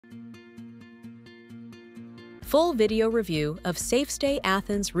Full video review of Safestay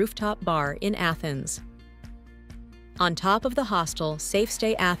Athens Rooftop Bar in Athens. On top of the hostel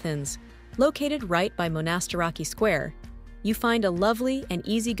Safestay Athens, located right by Monastiraki Square, you find a lovely and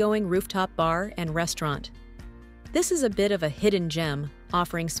easygoing rooftop bar and restaurant. This is a bit of a hidden gem,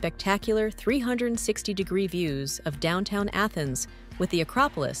 offering spectacular 360-degree views of downtown Athens with the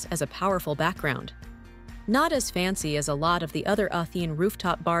Acropolis as a powerful background. Not as fancy as a lot of the other Athenian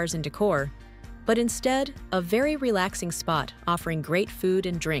rooftop bars and decor, but instead a very relaxing spot offering great food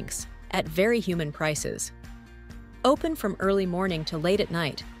and drinks at very human prices. Open from early morning to late at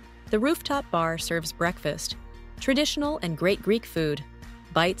night, the rooftop bar serves breakfast, traditional and great Greek food,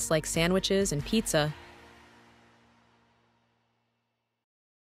 bites like sandwiches and pizza,